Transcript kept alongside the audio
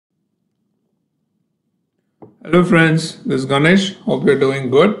Hello friends, this is Ganesh. Hope you're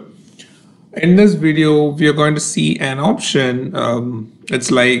doing good. In this video, we are going to see an option. It's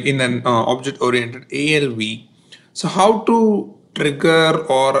like in an object-oriented ALV. So how to trigger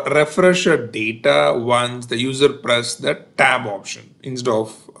or refresh a data once the user press the tab option instead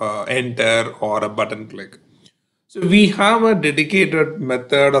of enter or a button click. So we have a dedicated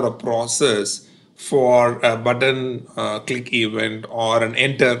method or a process for a button click event or an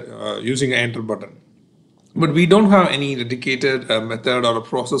enter using an enter button. But we don't have any dedicated method or a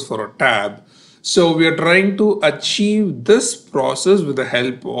process for a tab. So we are trying to achieve this process with the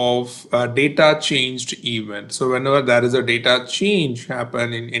help of a data changed event. So whenever there is a data change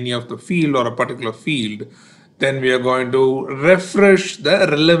happen in any of the field or a particular field, then we are going to refresh the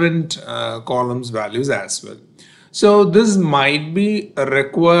relevant columns values as well. So this might be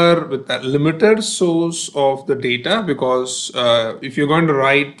required with a limited source of the data because if you're going to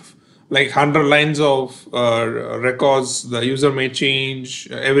write like 100 lines of records, the user may change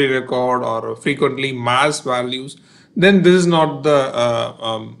every record or frequently mass values, then this is not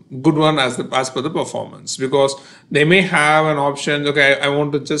the good one as per the performance, because they may have an option. Okay, I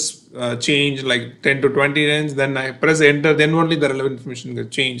want to just change like 10 to 20 lines, then I press enter, then only the relevant information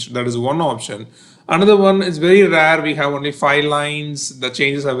gets changed. That is one option. Another one is very rare. We have only 5 lines. The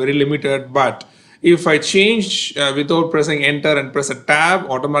changes are very limited, but if I change without pressing enter and press a tab,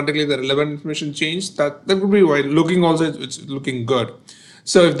 automatically the relevant information changed. That could be why looking also it's looking good.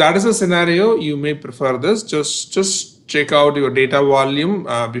 So if that is a scenario, you may prefer this. Just check out your data volume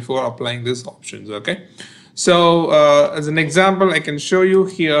before applying these options. Okay. So as an example, I can show you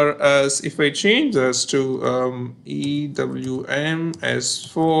here as if I change this to EWM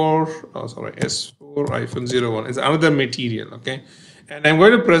S4, oh sorry, S4-01 is another material. Okay. And I'm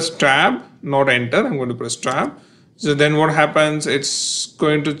going to press tab, not enter. I'm going to press tab. So then what happens? It's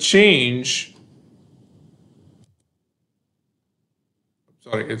going to change.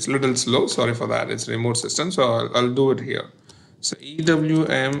 Sorry, it's a little slow. Sorry for that. It's remote system. So I'll do it here. So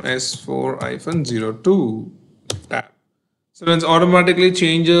EWM S4-02 tab. So then it automatically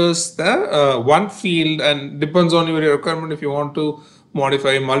changes the one field, and depends on your requirement. If you want to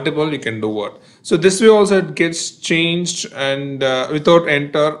modify multiple, you can do it. So this way also it gets changed, and without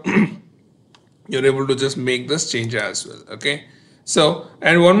enter you're able to just make this change as well. Okay. So,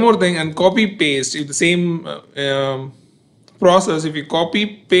 and one more thing, and copy paste, if the same process, if you copy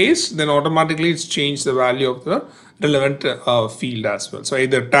paste, then automatically it's changed the value of the relevant field as well. So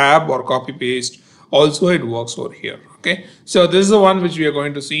either tab or copy paste, also it works over here. Okay, so this is the one which we are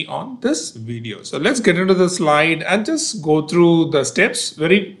going to see on this video. So let's get into the slide and just go through the steps.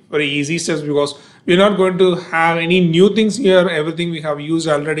 Very easy steps, because we're not going to have any new things here. Everything we have used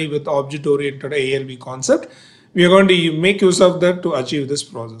already with object oriented ALV concept. We are going to make use of that to achieve this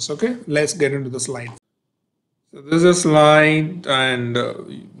process. Okay, let's get into the slide. So this is a slide, and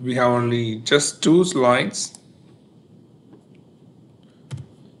we have only just 2 slides.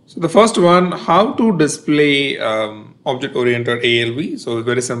 So the first one, how to display object-oriented ALV. So it's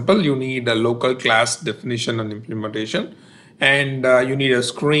very simple. You need a local class definition and implementation, and you need a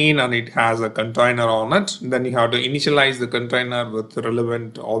screen, and it has a container on it. Then you have to initialize the container with the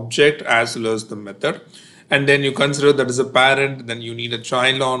relevant object as well as the method. And then you consider that as a parent, then you need a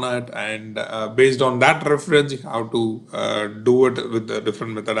child on it, and based on that reference, you have to do it with a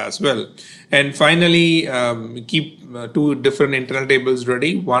different method as well. And finally, keep 2 different internal tables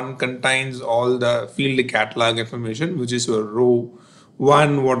ready. One contains all the field catalog information, which is your row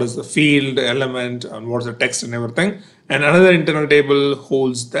 1, what is the field element and what's the text and everything. And another internal table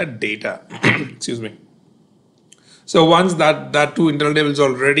holds that data. Excuse me. So once that 2 internal tables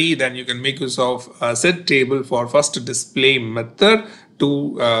are ready, then you can make use of a set table for first display method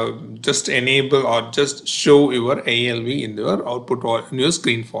to just enable or just show your ALV in your output or in your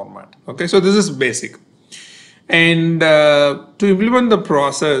screen format. Okay, so this is basic. And to implement the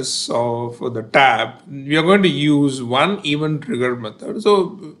process of the tab, we are going to use one event triggered method.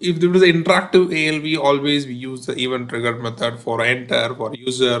 So if there is an interactive ALV, always we use the event triggered method for enter, for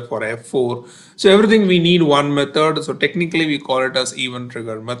user, for F4. So everything we need one method. So technically we call it as event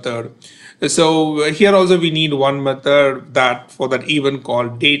triggered method. So here also we need one method that for that event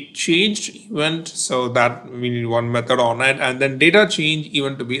called date changed event. So that we need one method on it, and then data change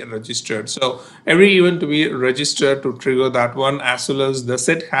event to be registered. So every event to be registered to trigger that one, as well as the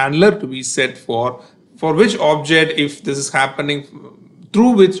set handler to be set for which object, if this is happening,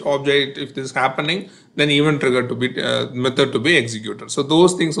 through which object if this is happening, then event trigger to be method to be executed. So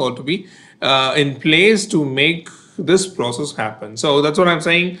those things ought to be in place to make this process happen. So that's what I'm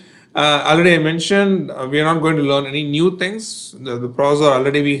saying. Already I mentioned we are not going to learn any new things. The process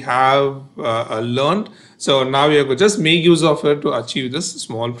already we have learned. So now we are going to just make use of it to achieve this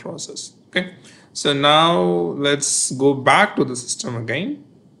small process. Okay. So now let's go back to the system again.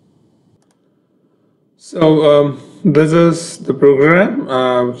 So this is the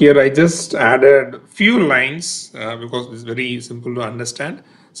program. Here I just added few lines because it's very simple to understand.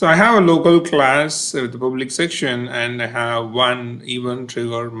 So I have a local class with the public section, and I have one event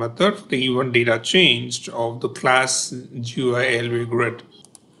trigger method for the event data changed of the class GUI ALV grid.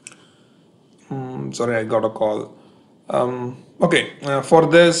 Sorry, I got a call. Okay, for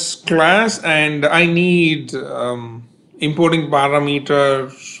this class, and I need importing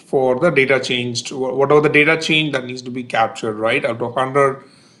parameters for the data changed. Whatever the data change that needs to be captured, right? Out of 100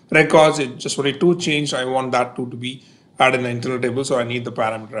 records, it just only two changed. I want that two to be added in the internal table, so I need the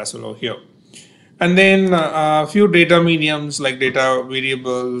parameter as well over here. And then a few data mediums like data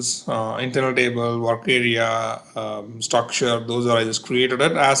variables, internal table, work area, structure, those are I just created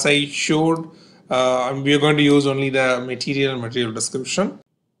it. As I showed, we are going to use only the material description.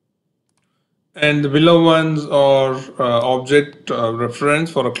 And the below ones are object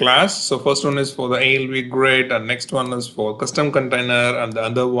reference for a class. So first one is for the ALV grid, and next one is for custom container, and the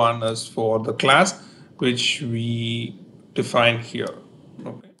other one is for the class which we define here.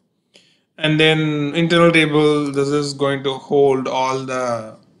 Okay. And then internal table, this is going to hold all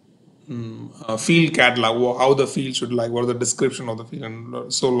the field catalog, how the field should like, what are the description of the field,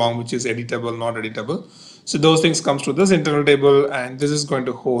 and so long, which is editable, not editable. So those things comes to this internal table, and this is going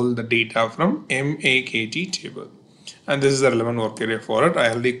to hold the data from MAKT table. And this is the relevant work area for it.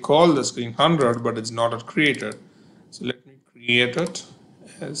 I already called the screen 100, but it's not created. So let me create it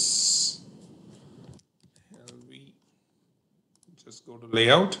as LV. Just go to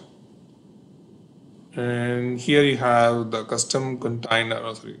layout. And here you have the custom container,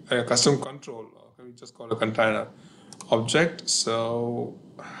 custom control. Okay, we just call it a container object. So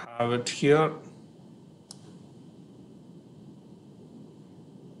have it here.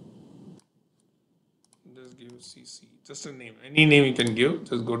 Just give CC, just a name, any name you can give.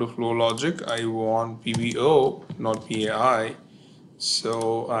 Just go to flow logic. I want PBO, not PAI.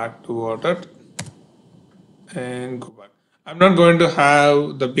 So add toward it and go back. I'm not going to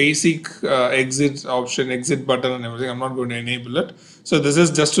have the basic exit option, exit button and everything. I'm not going to enable it. So this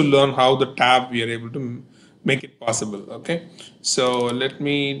is just to learn how the tab we are able to make it possible. Okay. So let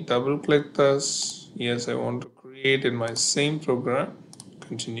me double click this. Yes, I want to create in my same program.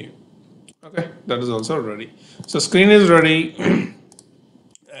 Continue. Okay, that is also ready. So screen is ready.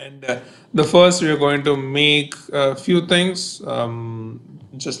 And the first we are going to make a few things,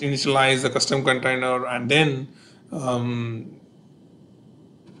 just initialize the custom container, and then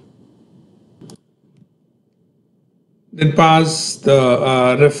pass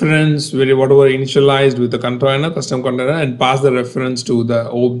the reference whatever initialized with the container, custom container, and pass the reference to the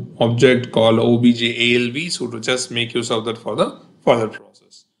object called obj ALV. So to just make use of that for the further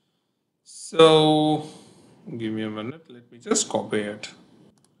process. So give me a minute. Let me just copy it.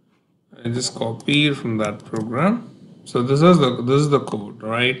 I just copied from that program. So this is the code,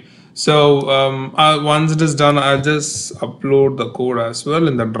 right? So once it is done, I'll just upload the code as well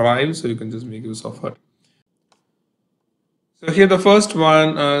in the drive, so you can just make use of it. So here the first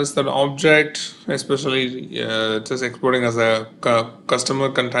one is that object, especially just exporting as a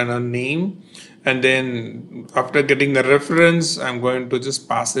customer container name, and then after getting the reference, I'm going to just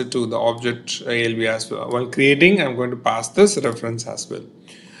pass it to the object ALV as well. While creating, I'm going to pass this reference as well.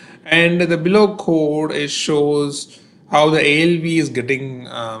 And the below code it shows how the ALV is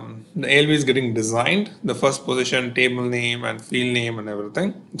getting designed, the first position, table name, and field name, and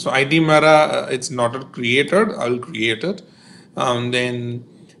everything. So ID Mara, it's not created. I'll create it. Then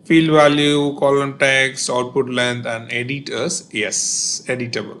field value, column text, output length, and editors. Yes,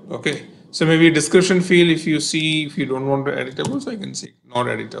 editable. Okay. So maybe description field, if you see, if you don't want to editable, so I can see not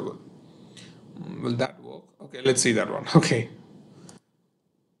editable. Will that work? Okay, let's see that one. Okay.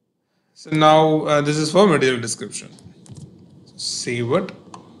 So now this is for material description. Save it.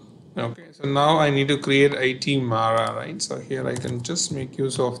 Okay, so now I need to create IT Mara, right? So here I can just make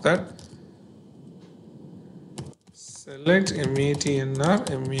use of that. Select MATNR,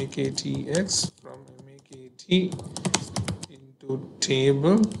 MAKTX from MAKT into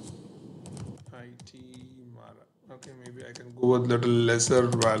table IT Mara. Okay, maybe I can go with little lesser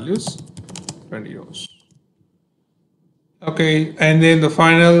values, 20 rows. Okay, and then the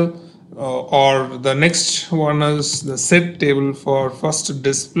final or the next one is the set table for first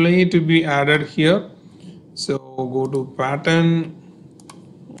display to be added here. So go to pattern,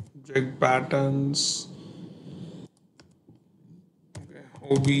 object patterns, okay,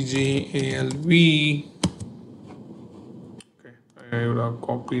 obj alv. Okay, I would have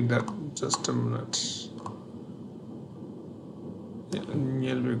copied that. Just a minute.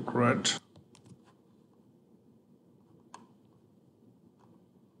 Alv correct.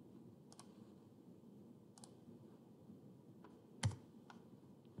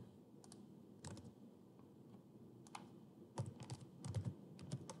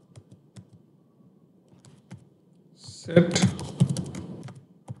 Set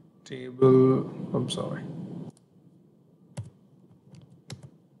table. I'm sorry.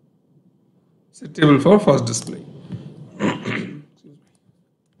 Set table for first display.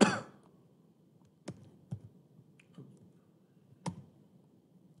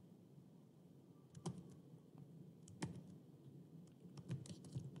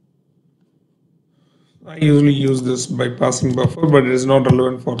 I usually use this bypassing buffer, but it is not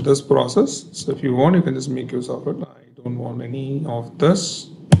relevant for this process. So if you want, you can just make use of it. I don't want any of this.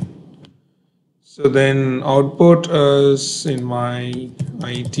 So then output is in my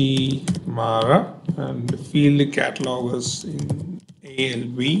IT Mara and the field catalog is in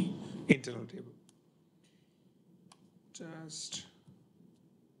ALV internal table. Just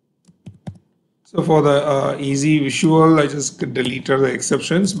so for the easy visual, I just deleted the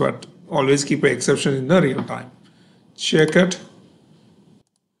exceptions, but always keep an exception in the real time. Check it.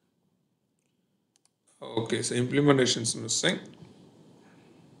 Okay, so implementation is missing.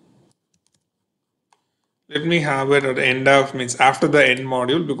 Let me have it at the end of, means after the end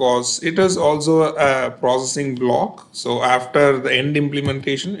module, because it is also a processing block. So after the end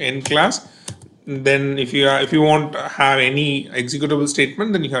implementation, end class, then if you want to have any executable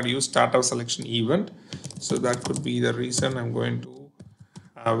statement, then you have to use startup selection event. So that could be the reason I'm going to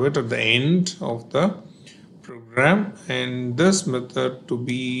have it at the end of the program, and this method to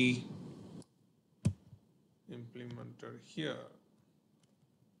be implemented here.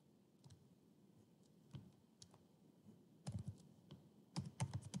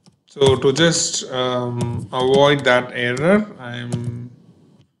 So to just avoid that error, I'm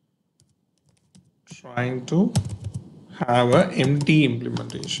trying to have an empty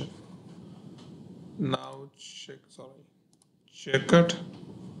implementation. Now check it.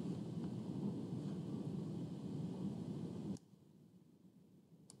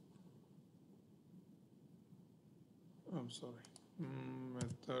 I'm sorry,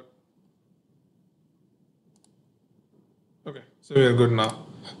 method. Okay, so we are good now.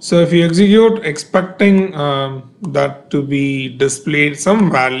 So if you execute expecting that to be displayed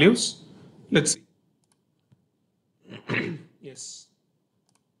some values, let's see. Yes.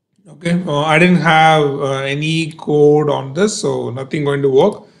 Okay, I didn't have any code on this, so nothing going to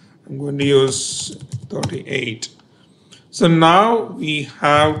work. I'm going to use 38. So now we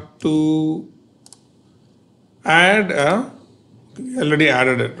have to add a, we already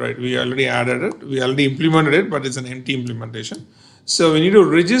added it, right? We already added it. We already implemented it, but it's an empty implementation. So we need to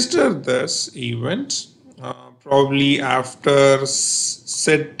register this event. Probably after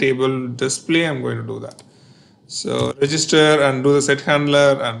set table display, I'm going to do that. So register and do the set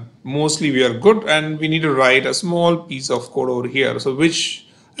handler, and mostly we are good, and we need to write a small piece of code over here. So which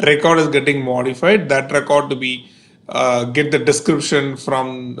record is getting modified, that record to be get the description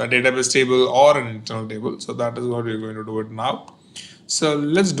from a database table or an internal table. So that is what we're going to do it now. So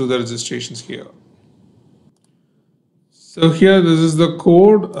let's do the registrations here. So here, this is the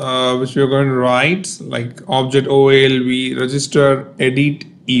code which we are going to write, like object OALV register edit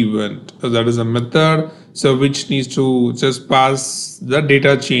event. So that is a method. So which needs to just pass the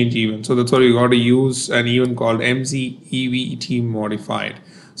data change event. So that's why you got to use an event called mcEVT modified.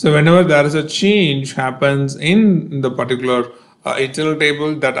 So whenever there is a change happens in the particular internal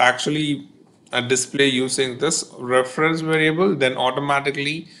table that actually display using this reference variable, then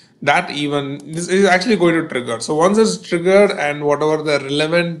automatically that even this is actually going to trigger. So once it's triggered, and whatever the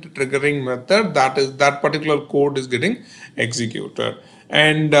relevant triggering method, that is that particular code is getting executed.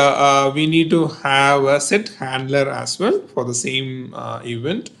 And we need to have a set handler as well for the same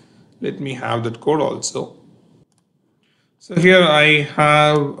event. Let me have that code also. So here I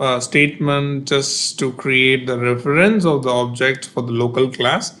have a statement just to create the reference of the object for the local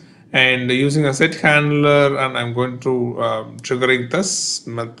class, and using a set handler, and I'm going to triggering this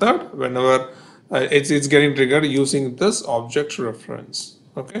method whenever it's getting triggered using this object reference.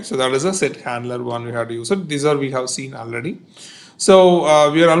 Okay, so that is a set handler one we have to use it. These are we have seen already.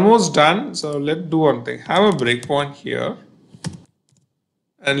 So we are almost done. So let's do one thing. Have a breakpoint here.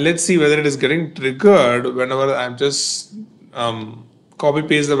 And let's see whether it is getting triggered whenever I'm just copy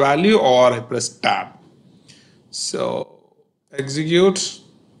paste the value or I press tab. So execute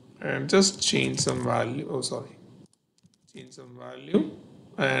and just change some value. Oh, sorry, change some value.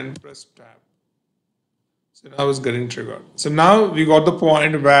 and press tab. So now it's getting triggered. So now we got the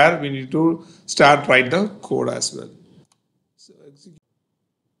point where we need to start write the code as well. So execute.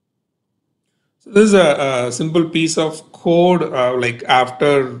 So this is a simple piece of code. Like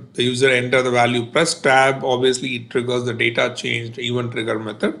after the user enter the value, press tab. Obviously, it triggers the data change event trigger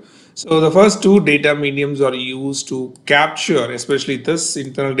method. So the first two data mediums are used to capture, especially this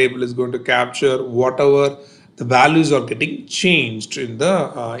internal table is going to capture whatever the values are getting changed in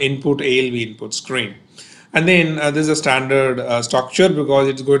the input ALV input screen. And then this is a standard structure because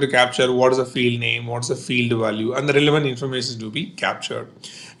it's going to capture what is the field name, what's the field value, and the relevant information to be captured.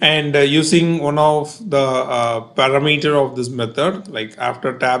 And using one of the parameter of this method, like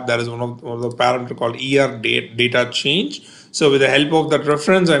after tab, there is one of the parameter called data change. So with the help of that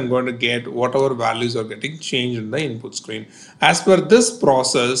reference, I'm going to get whatever values are getting changed in the input screen. As per this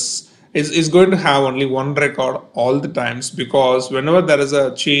process, is going to have only one record all the times, because whenever there is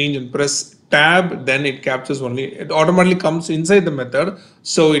a change and press tab, then it captures only, it automatically comes inside the method,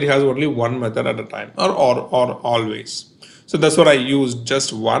 so it has only one method at a time, or always. So that's what I use,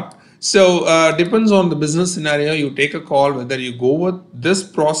 just one. So depends on the business scenario, you take a call whether you go with this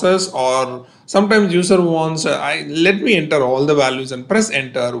process, or sometimes user wants I let me enter all the values and press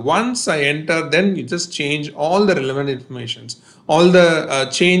enter. Once I enter, then you just change all the relevant informations, all the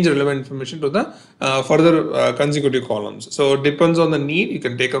change relevant information to the further consecutive columns. So it depends on the need. You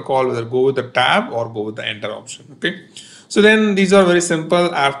can take a call whether go with the tab or go with the enter option. Okay. So then these are very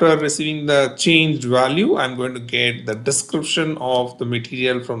simple. After receiving the changed value, I'm going to get the description of the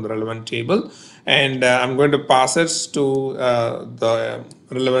material from the relevant table, and I'm going to pass it to the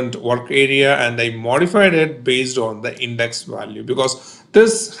relevant work area, and I modified it based on the index value because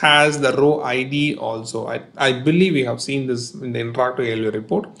this has the row ID also. I believe we have seen this in the interactive ALV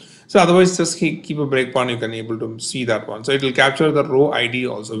report. So otherwise just keep a breakpoint, you can able to see that one. So it will capture the row ID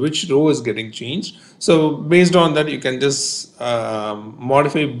also, which row is getting changed. So based on that, you can just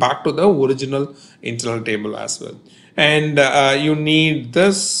modify back to the original internal table as well. And you need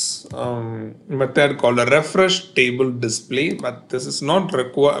this method called a refresh table display, but this is not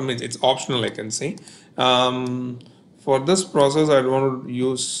required. I mean, it's optional, I can say. For this process, I don't want to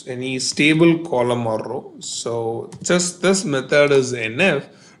use any stable column or row. So just this method is enough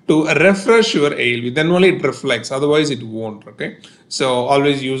to refresh your ALV, then only it reflects, otherwise it won't. Okay, so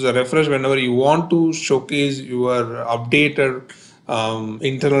always use a refresh whenever you want to showcase your updated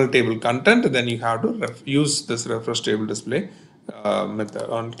internal table content, then you have to use this refresh table display method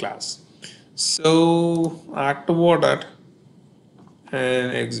on class. So activate it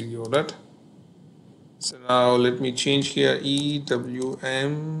and execute it. So now let me change here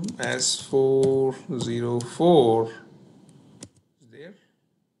EWM S404 there.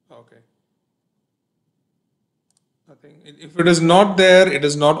 Okay. I think if it is not there, it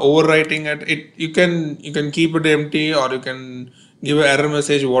is not overwriting it. You can keep it empty, or you can give an error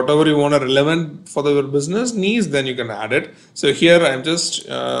message, whatever you want a relevant for your business needs, then you can add it. So here I'm just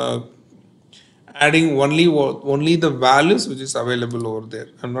adding only the values which is available over there.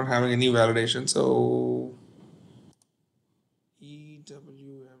 I'm not having any validation. So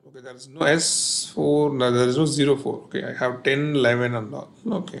EWM, okay, there is no S4, no, there is no 04. Okay, I have 10, 11 and all.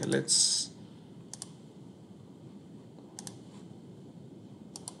 Okay, let's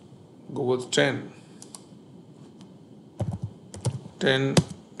go with 10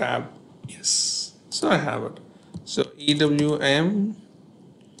 tab. Yes, so I have it. So EWM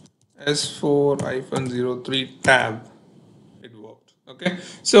S4-03 tab, it worked. Okay,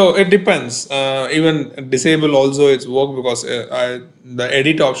 so it depends. Even disable also it's worked, because the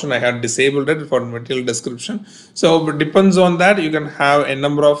edit option I had disabled it for material description. So it depends on that. You can have a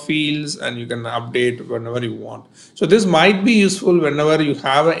number of fields and you can update whenever you want. So this might be useful whenever you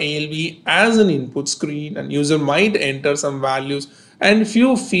have an ALV as an input screen and user might enter some values, and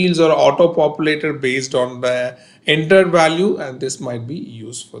few fields are auto populated based on the entered value, and this might be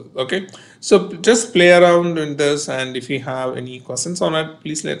useful. Okay, so just play around in this, and if you have any questions on it,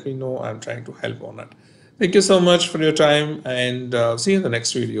 please let me know. I'm trying to help on it. Thank you so much for your time, and see you in the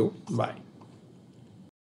next video. Bye.